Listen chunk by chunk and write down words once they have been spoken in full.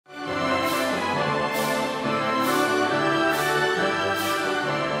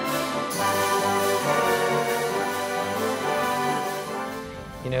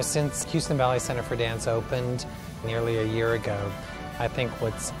Since Houston Ballet Center for Dance opened nearly a year ago, I think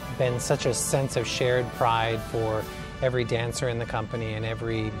what's been such a sense of shared pride for every dancer in the company and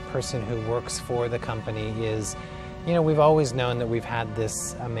every person who works for the company is, we've always known that we've had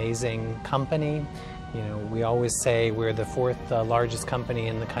this amazing company. We always say we're the fourth largest company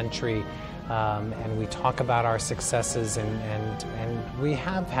in the country, and we talk about our successes, and we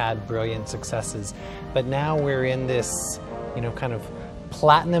have had brilliant successes. But now we're in this, kind of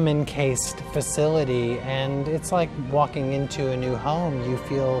platinum encased facility, and it's like walking into a new home. You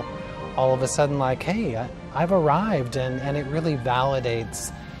feel all of a sudden like, hey, I've arrived, and it really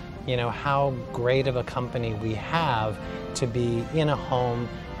validates, how great of a company we have to be in a home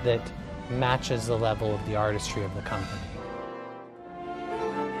that matches the level of the artistry of the company.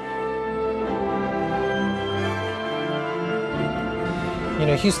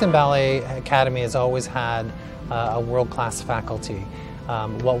 Houston Ballet Academy has always had a world-class faculty.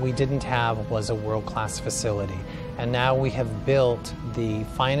 What we didn't have was a world-class facility. And now we have built the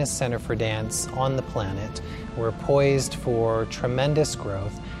finest center for dance on the planet. We're poised for tremendous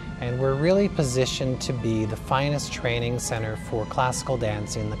growth, and we're really positioned to be the finest training center for classical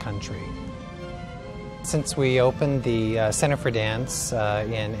dance in the country. Since we opened the Center for Dance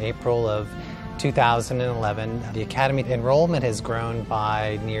in April of 2011, the Academy enrollment has grown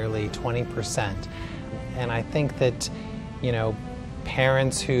by nearly 20%. And I think that,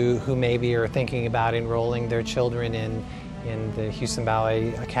 parents who maybe are thinking about enrolling their children in the Houston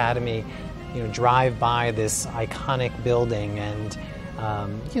Ballet Academy, drive by this iconic building and,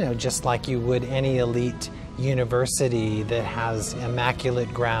 just like you would any elite university that has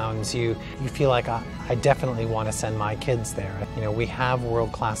immaculate grounds, you feel like I definitely want to send my kids there. We have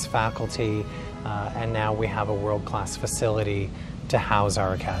world-class faculty, and now we have a world-class facility to house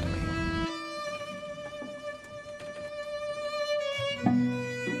our academy.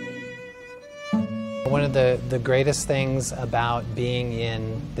 One of the greatest things about being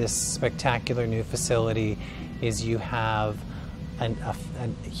in this spectacular new facility is you have a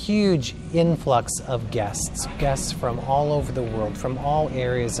huge influx of guests from all over the world, from all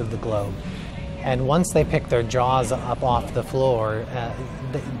areas of the globe. And once they pick their jaws up off the floor,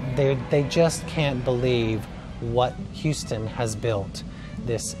 they just can't believe what Houston has built,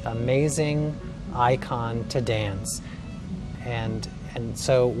 this amazing icon to dance. And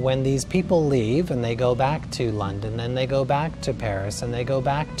so when these people leave and they go back to London, and they go back to Paris, and they go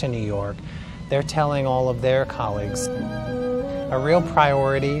back to New York, they're telling all of their colleagues. A real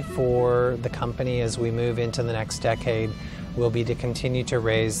priority for the company as we move into the next decade will be to continue to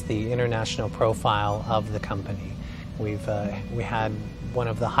raise the international profile of the company. We had one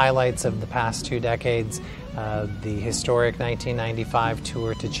of the highlights of the past 2 decades, the historic 1995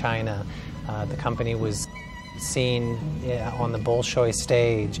 tour to China. The company was seen on the Bolshoi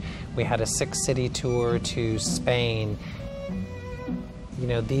stage. We had a 6-city tour to Spain.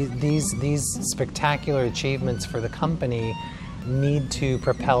 These spectacular achievements for the company need to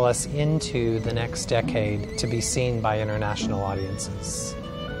propel us into the next decade to be seen by international audiences.